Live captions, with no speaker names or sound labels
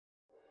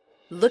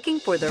Looking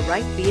for the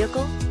right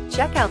vehicle?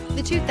 Check out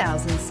the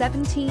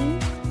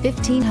 2017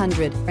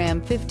 1500. Ram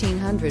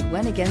 1500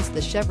 went against the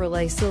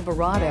Chevrolet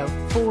Silverado,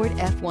 Ford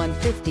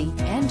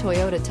F-150, and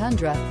Toyota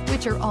Tundra,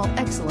 which are all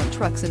excellent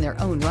trucks in their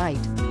own right.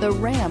 The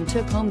Ram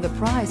took home the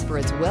prize for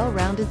its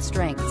well-rounded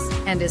strengths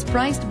and is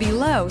priced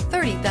below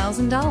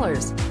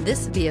 $30,000.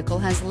 This vehicle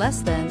has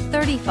less than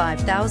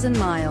 35,000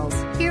 miles.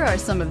 Here are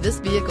some of this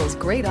vehicle's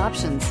great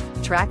options: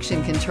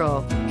 traction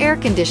control, air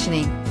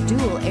conditioning,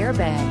 dual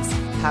airbags,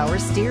 power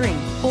steering,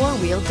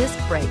 four-wheel disc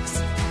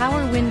brakes,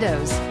 power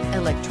windows,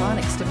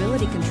 electronic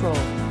stability control,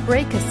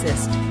 brake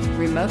assist,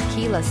 remote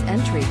keyless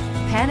entry,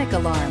 panic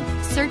alarm.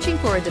 Searching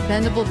for a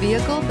dependable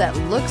vehicle that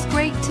looks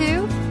great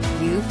too?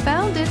 You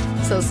found it,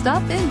 so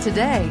stop in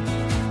today.